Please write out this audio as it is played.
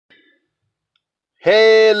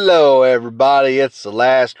Hello everybody, it's the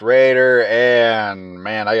Last Raider, and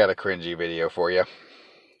man, I got a cringy video for you.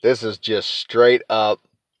 This is just straight up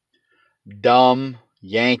dumb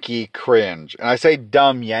Yankee cringe. And I say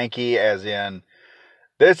dumb Yankee as in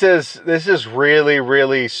this is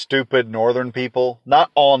really stupid northern people.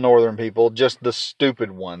 Not all northern people, just the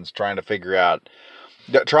stupid ones trying to figure out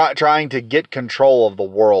trying to get control of the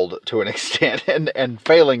world to an extent and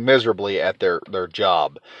failing miserably at their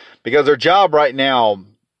job. Because their job right now,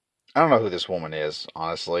 I don't know who this woman is,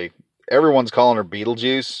 honestly. Everyone's calling her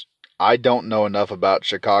Beetlejuice. I don't know enough about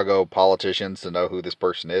Chicago politicians to know who this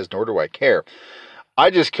person is, nor do I care.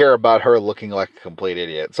 I just care about her looking like a complete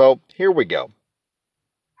idiot. So, here we go. And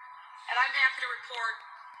I'm happy to report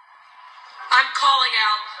I'm calling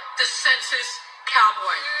out the Census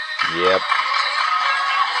Cowboy. Yep.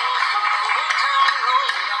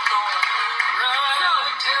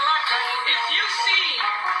 If you see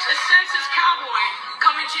the Census Cowboy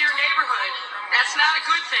coming to your neighborhood, that's not a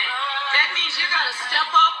good thing. That means you got to step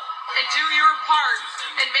up and do your part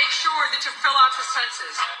and make sure that you fill out the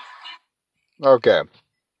census. Okay.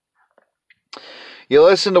 You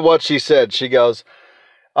listen to what she said. She goes,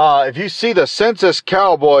 if you see the Census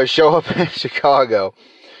Cowboy show up in Chicago,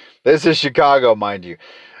 this is Chicago, mind you.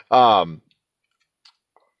 Can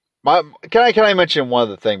I mention one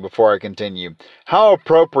other thing before I continue? How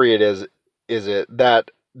appropriate is it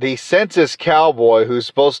that the Census Cowboy, who's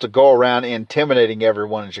supposed to go around intimidating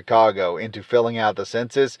everyone in Chicago into filling out the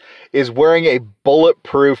census, is wearing a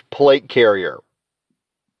bulletproof plate carrier?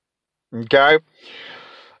 Okay?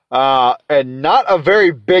 And not a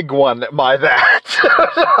very big one, by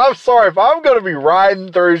that. I'm sorry, if I'm going to be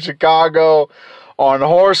riding through Chicago on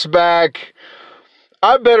horseback,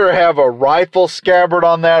 I better have a rifle scabbard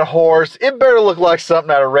on that horse. It better look like something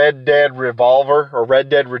out of Red Dead Revolver or Red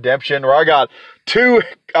Dead Redemption, where I got two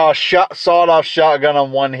sawed-off shotgun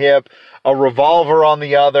on one hip, a revolver on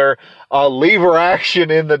the other, a lever action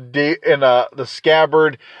in the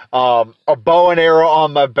scabbard, a bow and arrow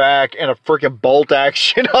on my back, and a freaking bolt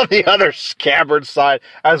action on the other scabbard side,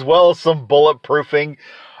 as well as some bulletproofing.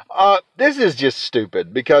 This is just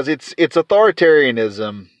stupid because it's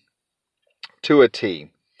authoritarianism to a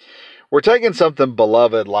T. We're taking something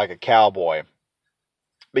beloved like a cowboy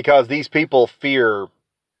because these people fear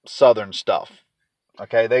Southern stuff.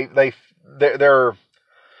 Okay, they're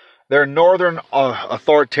northern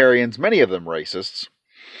authoritarians, many of them racists,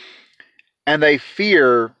 and they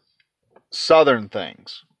fear Southern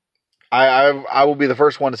things. I will be the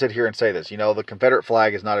first one to sit here and say this. You know, the Confederate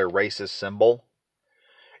flag is not a racist symbol.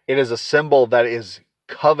 It is a symbol that is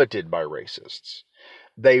coveted by racists.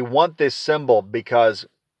 They want this symbol because,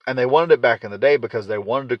 and they wanted it back in the day because they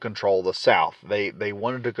wanted to control the South. They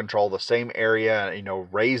wanted to control the same area, you know,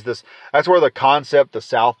 raise this. That's where the concept, the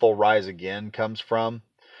South will rise again, comes from.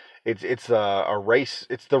 It's a race.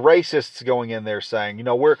 It's the racists going in there saying, you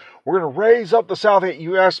know, we're going to raise up the South.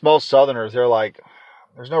 You ask most Southerners, they're like,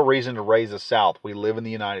 there's no reason to raise the South. We live in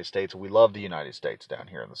the United States. We love the United States down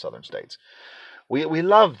here in the Southern states. We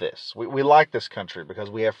love this. We like this country because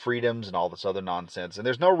we have freedoms and all this other nonsense. And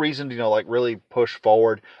there's no reason to, you know, like really push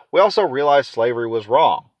forward. We also realize slavery was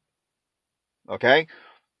wrong. Okay?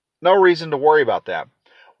 No reason to worry about that.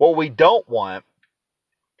 What we don't want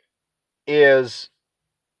is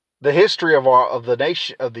the history of the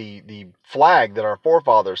nation, of the flag that our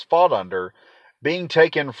forefathers fought under, being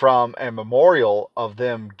taken from a memorial of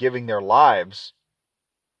them giving their lives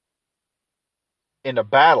in a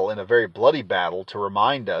battle, in a very bloody battle, to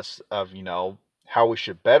remind us of, you know, how we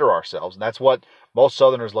should better ourselves. And that's what most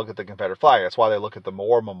Southerners look at the Confederate flag. That's why they look at the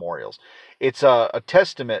war memorials. It's a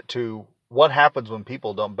testament to what happens when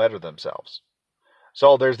people don't better themselves.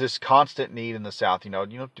 So there's this constant need in the South, you know,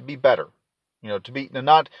 to be better, you know, to be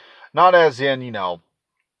not as in, you know,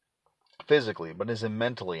 physically, but as in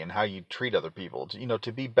mentally and how you treat other people, to, you know,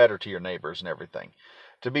 to be better to your neighbors and everything,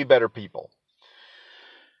 to be better people.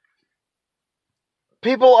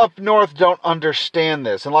 People up north don't understand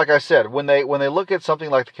this. And like I said, when they look at something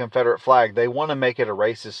like the Confederate flag, they want to make it a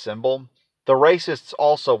racist symbol. The racists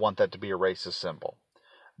also want that to be a racist symbol.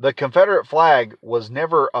 The Confederate flag was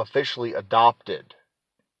never officially adopted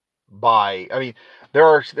by, I mean, there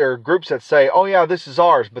are groups that say, oh yeah, this is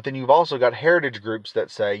ours, but then you've also got heritage groups that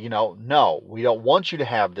say, you know, no, we don't want you to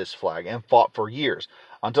have this flag, and fought for years.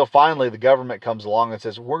 Until finally the government comes along and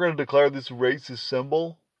says, we're going to declare this a racist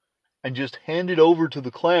symbol and just hand it over to the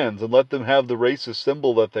clans and let them have the racist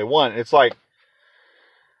symbol that they want. It's like,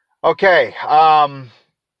 okay,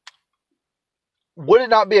 would it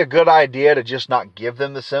not be a good idea to just not give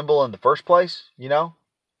them the symbol in the first place, you know?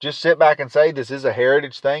 Just sit back and say this is a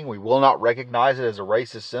heritage thing. We will not recognize it as a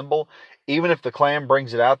racist symbol. Even if the Klan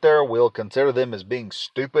brings it out there, we'll consider them as being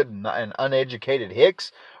stupid and uneducated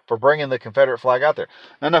hicks for bringing the Confederate flag out there.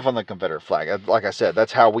 Enough on the Confederate flag. Like I said,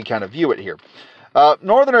 that's how we kind of view it here.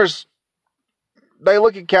 Northerners, they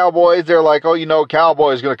look at cowboys. They're like, oh,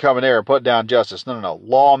 cowboys going to come in there and put down justice. No.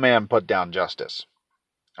 Lawmen put down justice.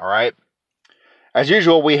 All right? As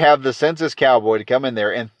usual, we have the census cowboy to come in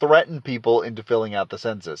there and threaten people into filling out the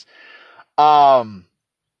census.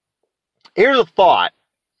 Here's a thought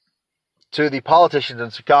to the politicians in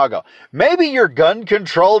Chicago. Maybe your gun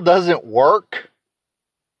control doesn't work.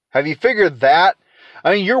 Have you figured that?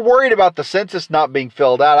 I mean, you're worried about the census not being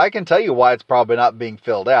filled out. I can tell you why it's probably not being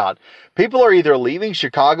filled out. People are either leaving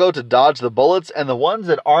Chicago to dodge the bullets, and the ones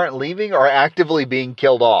that aren't leaving are actively being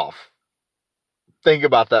killed off. Think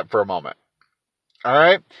about that for a moment. All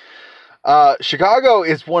right? Chicago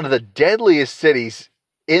is one of the deadliest cities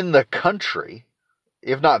in the country,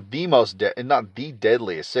 if not the not the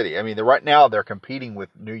deadliest city. I mean, right now they're competing with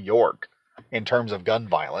New York in terms of gun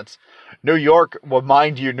violence. New York, well,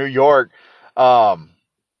 mind you, New York, Bill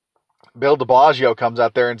de Blasio comes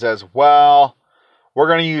out there and says, well, we're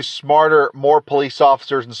going to use more police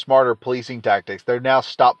officers and smarter policing tactics. They're now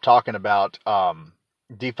stopped talking about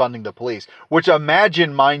defunding the police, which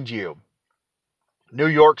imagine, mind you, New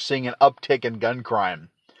York seeing an uptick in gun crime,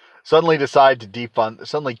 suddenly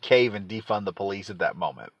cave and defund the police at that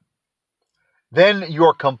moment. Then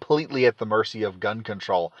you're completely at the mercy of gun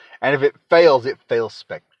control. And if it fails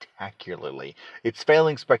spectacularly. It's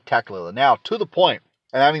failing spectacularly. Now, to the point,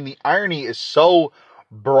 and I mean, the irony is so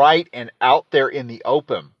bright and out there in the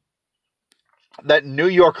open, that New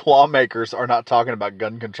York lawmakers are not talking about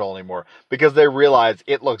gun control anymore because they realize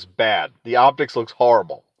it looks bad. The optics looks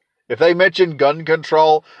horrible. If they mention gun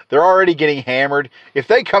control, they're already getting hammered. If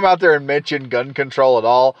they come out there and mention gun control at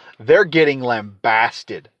all, they're getting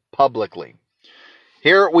lambasted publicly.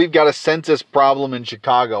 Here we've got a census problem in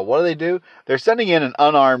Chicago. What do? They're sending in an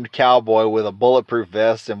unarmed cowboy with a bulletproof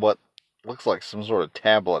vest and what looks like some sort of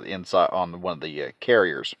tablet inside on one of the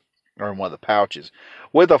carriers or in one of the pouches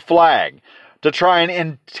with a flag to try and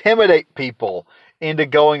intimidate people into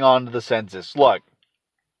going on to the census. Look,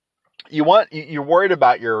 you're worried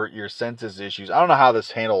about your census issues. I don't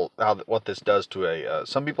know what this does to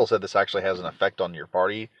some people said this actually has an effect on your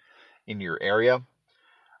party in your area.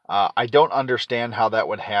 I don't understand how that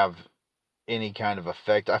would have any kind of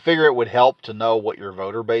effect. I figure it would help to know what your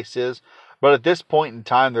voter base is. But at this point in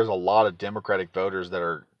time, there's a lot of Democratic voters that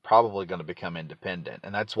are probably going to become independent.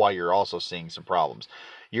 And that's why you're also seeing some problems.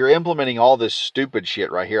 You're implementing all this stupid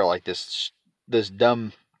shit right here, like this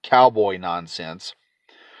dumb cowboy nonsense.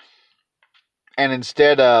 And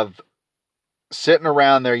instead of sitting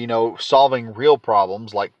around there, solving real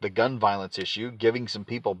problems like the gun violence issue, giving some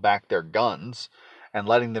people back their guns and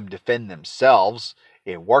letting them defend themselves,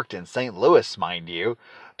 it worked in St. Louis, mind you,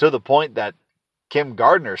 to the point that Kim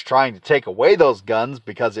Gardner's trying to take away those guns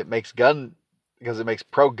because it makes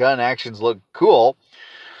pro-gun actions look cool.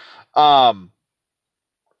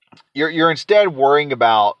 You're instead worrying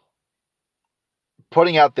about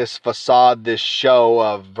putting out this facade, this show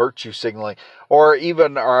of virtue signaling, or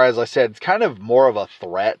as I said, it's kind of more of a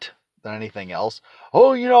threat than anything else.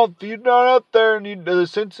 Oh, if you're not up there and the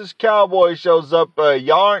census cowboy shows up,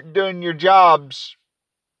 y'all aren't doing your jobs.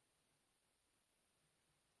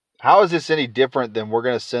 How is this any different than we're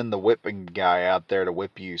going to send the whipping guy out there to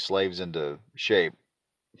whip you slaves into shape?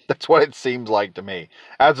 That's what it seems like to me.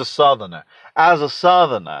 As a Southerner,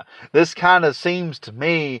 this kind of seems to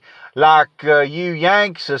me like you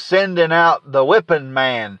Yanks are sending out the whipping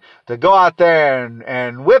man to go out there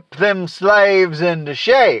and whip them slaves into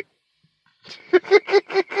shape.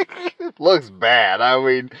 It looks bad. I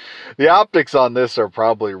mean, the optics on this are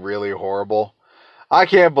probably really horrible. I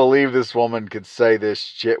can't believe this woman could say this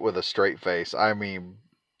shit with a straight face. I mean,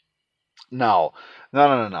 no.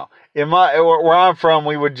 Where I'm from,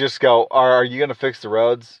 we would just go, are you going to fix the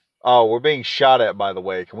roads? Oh, we're being shot at, by the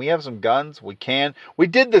way. Can we have some guns? We can. We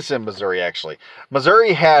did this in Missouri, actually.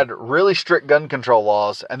 Missouri had really strict gun control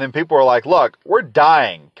laws, and then people were like, look, we're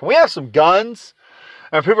dying. Can we have some guns?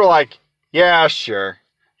 And people were like, yeah, sure.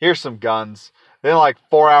 Here's some guns. Then like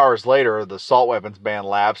 4 hours later, the assault weapons ban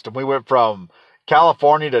lapsed, and we went from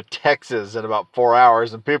California to Texas in about 4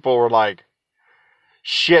 hours, and people were like,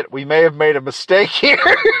 shit, we may have made a mistake here.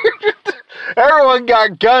 Everyone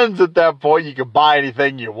got guns at that point. You could buy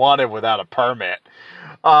anything you wanted without a permit.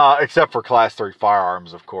 Except for Class 3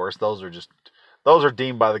 firearms, of course. Those are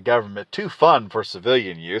deemed by the government too fun for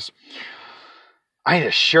civilian use. I need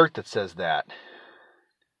a shirt that says that.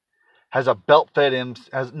 Has a Dylan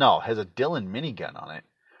minigun on it.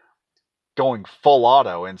 going full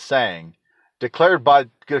auto and saying,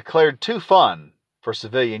 declared too fun for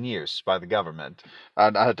civilian use by the government.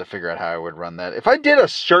 I'd have to figure out how I would run that. If I did a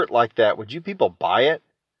shirt like that, would you people buy it?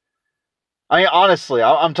 I mean, honestly,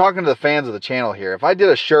 I'm talking to the fans of the channel here. If I did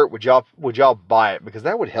a shirt, would y'all buy it? Because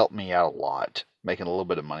that would help me out a lot, making a little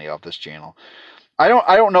bit of money off this channel. I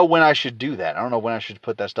don't know when I should do that. I don't know when I should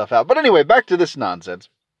put that stuff out. But anyway, back to this nonsense.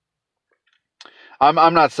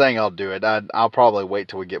 I'm not saying I'll do it. I'll probably wait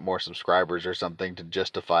till we get more subscribers or something to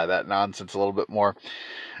justify that nonsense a little bit more.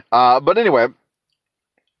 But anyway,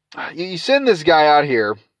 you send this guy out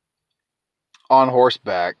here on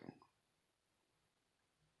horseback.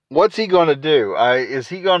 What's he going to do? Is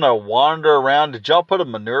he going to wander around? Did y'all put a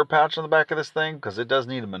manure pouch on the back of this thing? Because it does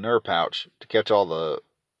need a manure pouch to catch all the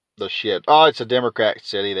shit. Oh, it's a Democrat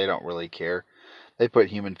city. They don't really care. They put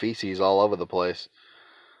human feces all over the place.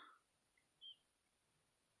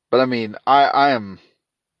 But I mean, I'm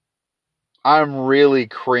really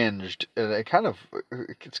cringed, and it's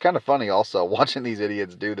kind of funny also watching these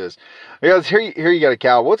idiots do this. Because here you got a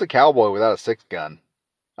cowboy. What's a cowboy without a six gun?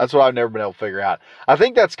 That's what I've never been able to figure out. I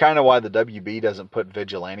think that's kind of why the WB doesn't put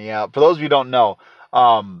Vigilante out. For those of you who don't know,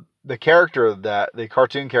 the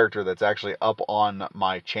cartoon character that's actually up on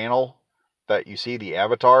my channel that you see, the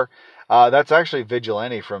avatar, that's actually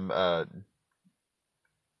Vigilante from,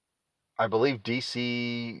 I believe,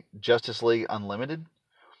 DC Justice League Unlimited.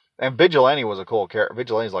 And Vigilante was a cool character.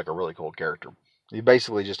 Vigilante's like a really cool character. He's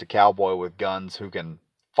basically just a cowboy with guns who can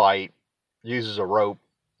fight, uses a rope,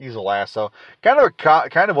 use a lasso. Kind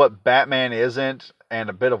of what Batman isn't, and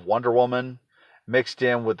a bit of Wonder Woman mixed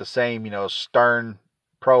in with the same, stern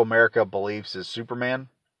pro-America beliefs as Superman.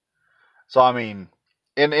 So I mean,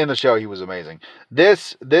 in the show he was amazing.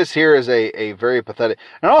 This here is a very pathetic.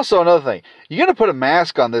 And also another thing, you're gonna put a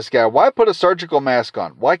mask on this guy. Why put a surgical mask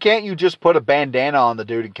on? Why can't you just put a bandana on the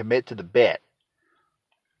dude and commit to the bit?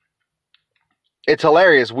 It's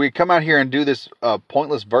hilarious. We come out here and do this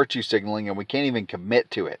pointless virtue signaling, and we can't even commit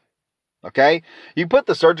to it. Okay? You put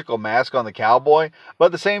the surgical mask on the cowboy, but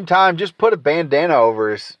at the same time, just put a bandana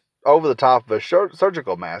over the top of a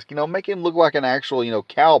surgical mask. Make him look like an actual,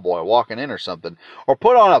 cowboy walking in or something. Or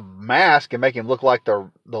put on a mask and make him look like the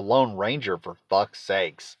Lone Ranger, for fuck's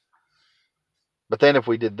sakes. But then if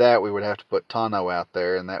we did that, we would have to put Tano out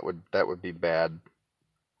there, and that would be bad.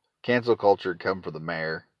 Cancel culture would come for the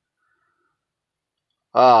mayor.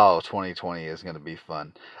 Oh, 2020 is going to be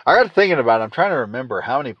fun. I got thinking about it. I'm trying to remember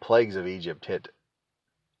how many plagues of Egypt hit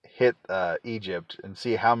Egypt, and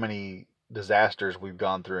see how many disasters we've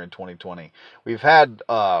gone through in 2020. We've had,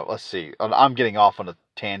 let's see, I'm getting off on a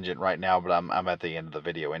tangent right now, but I'm at the end of the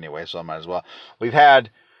video anyway, so I might as well. We've had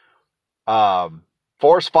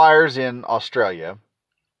forest fires in Australia,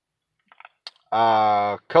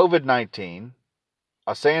 COVID-19,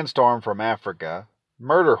 a sandstorm from Africa,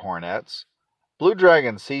 murder hornets, blue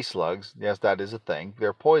dragon sea slugs. Yes, that is a thing.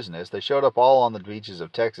 They're poisonous. They showed up all on the beaches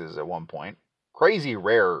of Texas at one point. Crazy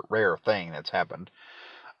rare thing that's happened.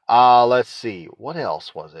 Let's see. What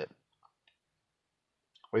else was it?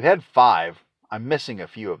 We've had 5. I'm missing a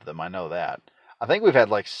few of them. I know that. I think we've had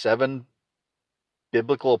like 7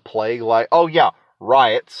 biblical plague oh yeah,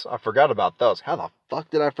 riots. I forgot about those. How the fuck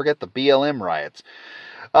did I forget the BLM riots?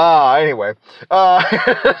 Anyway.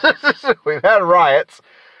 We've had riots.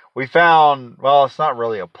 We found, well, it's not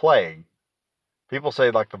really a plague. People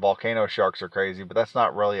say like the volcano sharks are crazy, but that's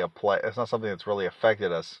not really a plague. It's not something that's really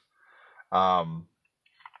affected us.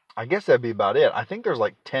 I guess that'd be about it. I think there's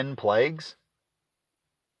like 10 plagues.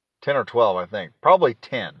 10 or 12, I think. Probably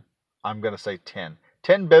 10. I'm going to say 10.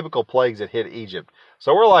 10 biblical plagues that hit Egypt.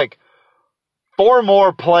 So we're like 4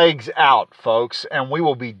 more plagues out, folks, and we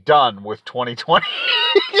will be done with 2020.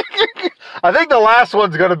 I think the last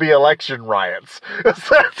one's going to be election riots.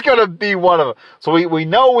 That's going to be one of them. So we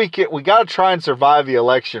know we got to try and survive the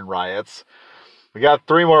election riots. We got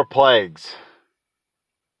 3 more plagues.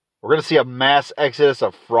 We're going to see a mass exodus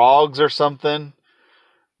of frogs or something.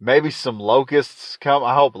 Maybe some locusts come.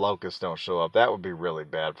 I hope locusts don't show up. That would be really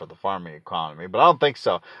bad for the farming economy. But I don't think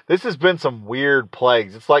so. This has been some weird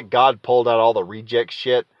plagues. It's like God pulled out all the reject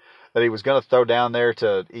shit that he was going to throw down there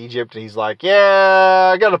to Egypt. And he's like,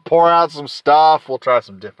 yeah, I got to pour out some stuff. We'll try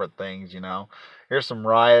some different things, Here's some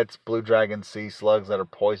riots. Blue dragon sea slugs that are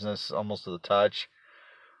poisonous almost to the touch.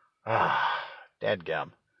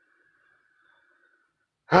 Dadgum.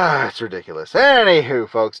 It's ridiculous. Anywho,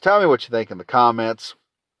 folks, tell me what you think in the comments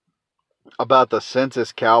about the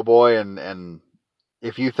census cowboy, and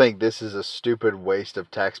if you think this is a stupid waste of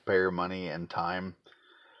taxpayer money and time.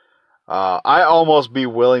 I almost be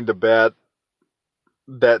willing to bet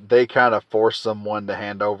that they kind of forced someone to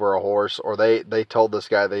hand over a horse, or they told this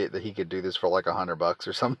guy that he could do this for like $100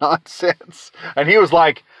 or some nonsense, and he was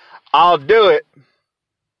like, "I'll do it,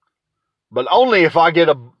 but only if I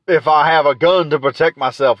have a gun to protect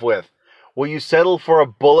myself with." Will you settle for a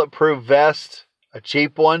bulletproof vest, a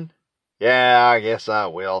cheap one? Yeah, I guess I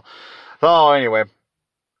will. So anyway,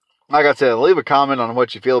 like I said, leave a comment on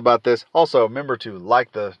what you feel about this. Also, remember to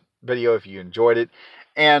like the video if you enjoyed it,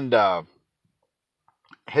 and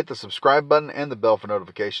hit the subscribe button and the bell for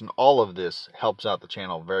notification. All of this helps out the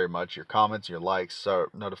channel very much. Your comments, your likes, so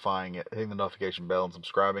notifying it, hitting the notification bell and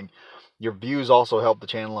subscribing. Your views also help the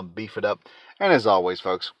channel and beef it up. And as always,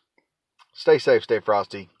 folks, stay safe, stay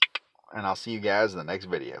frosty, and I'll see you guys in the next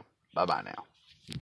video. Bye-bye now.